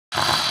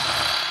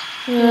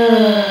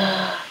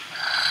Sir,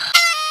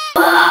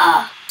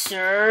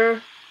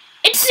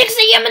 it's 6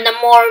 a.m. in the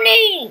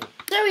morning!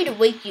 Sorry to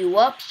wake you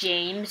up,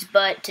 James,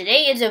 but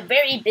today is a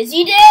very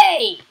busy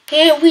day!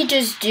 Can't we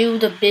just do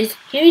this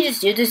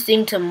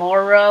thing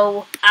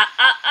tomorrow?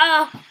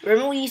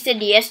 Remember what you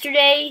said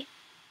yesterday?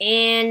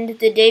 And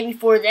the day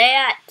before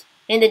that?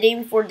 And the day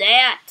before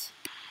that?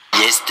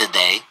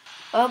 Yesterday.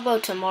 How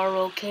about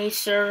tomorrow, okay,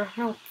 sir? I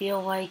don't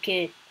feel like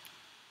it.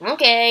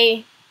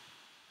 Okay.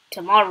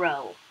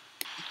 Tomorrow.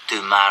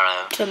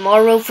 Tomorrow.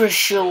 Tomorrow for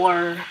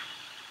sure.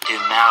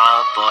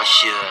 Tomorrow for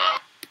sure.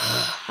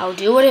 I'll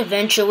do it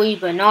eventually,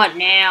 but not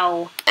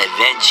now.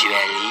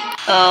 Eventually.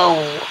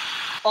 Oh.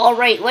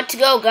 Alright, let's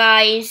go,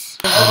 guys.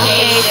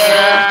 Okay,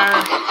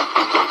 sir.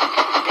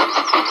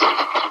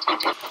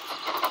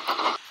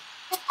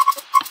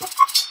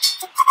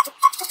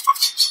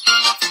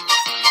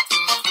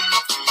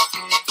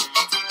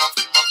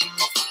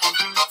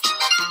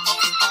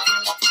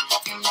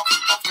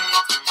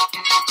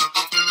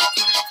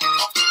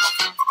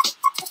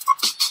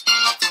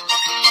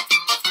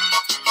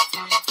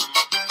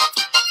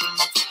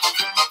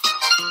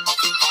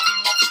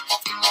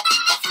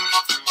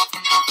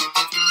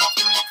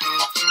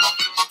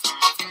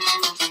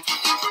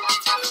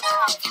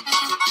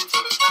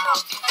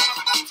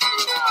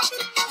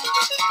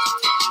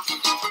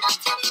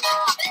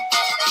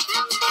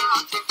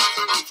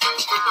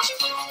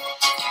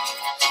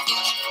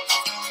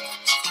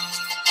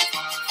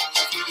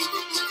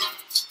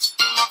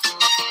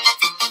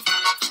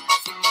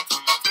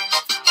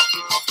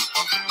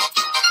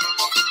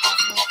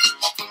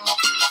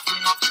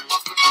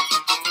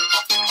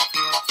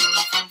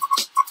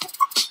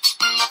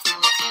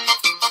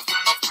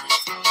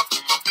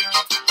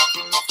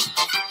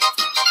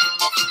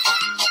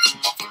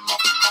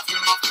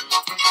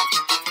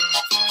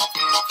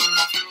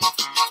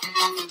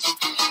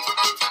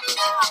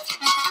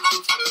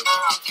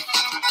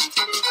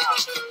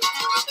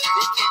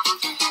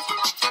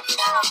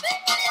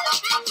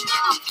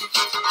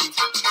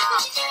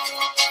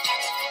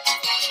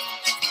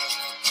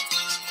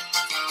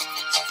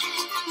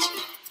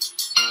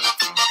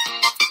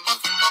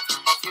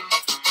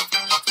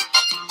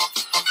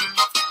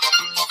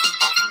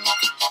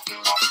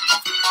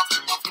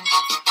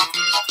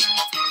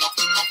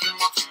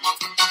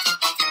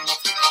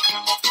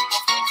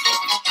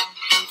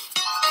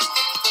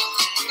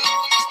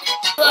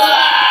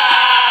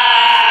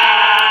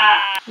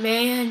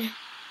 Man,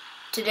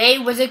 today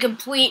was a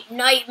complete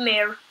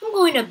nightmare. I'm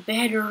going to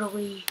bed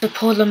early to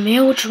pull the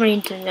mail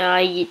train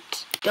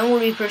tonight. Don't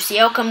worry, Percy,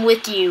 I'll come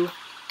with you.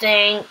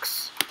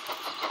 Thanks.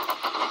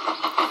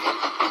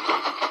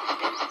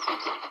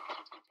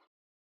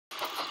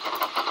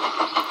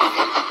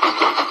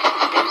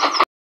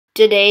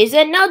 Today's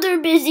another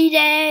busy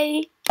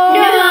day.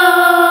 No!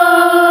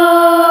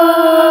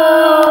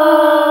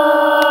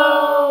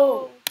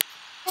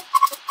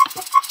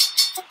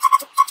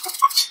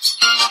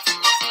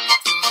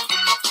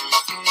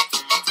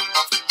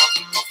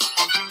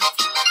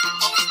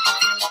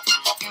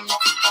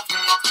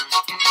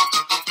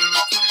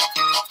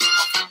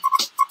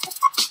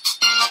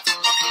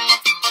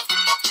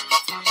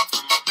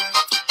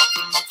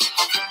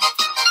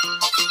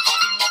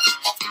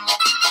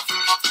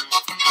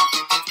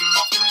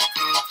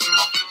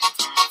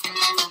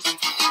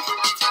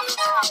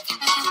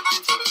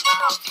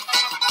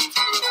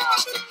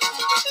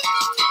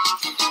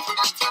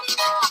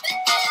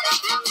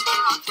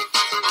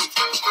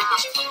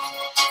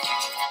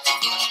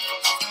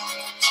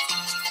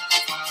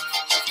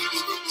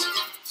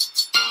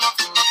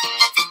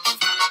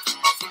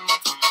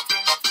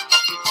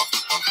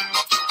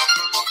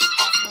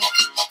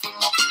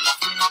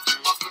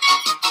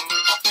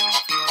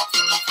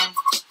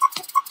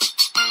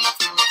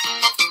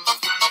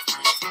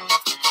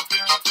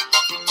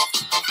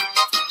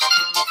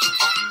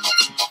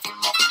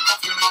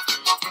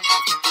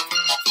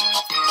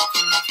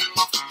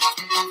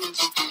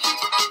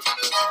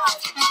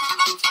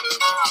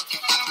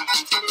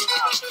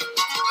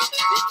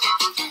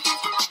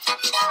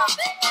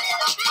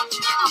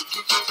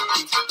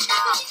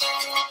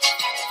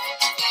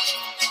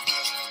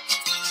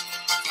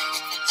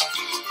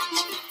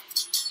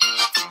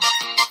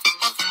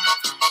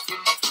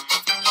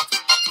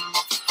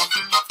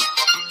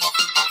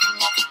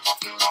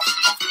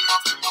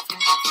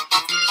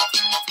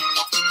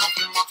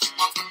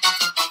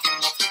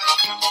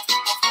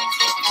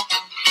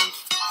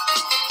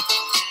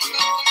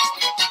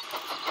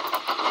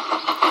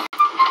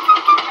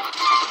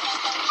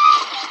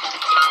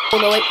 Oh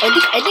no,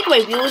 I think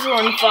my wheels are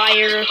on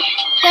fire.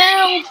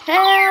 Help!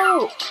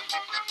 Help!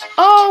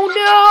 Oh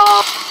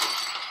no!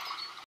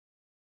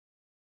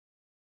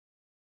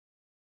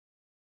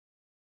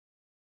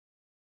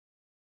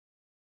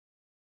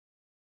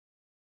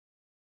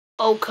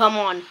 Oh, come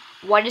on.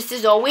 Why does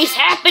this always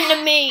happen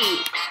to me?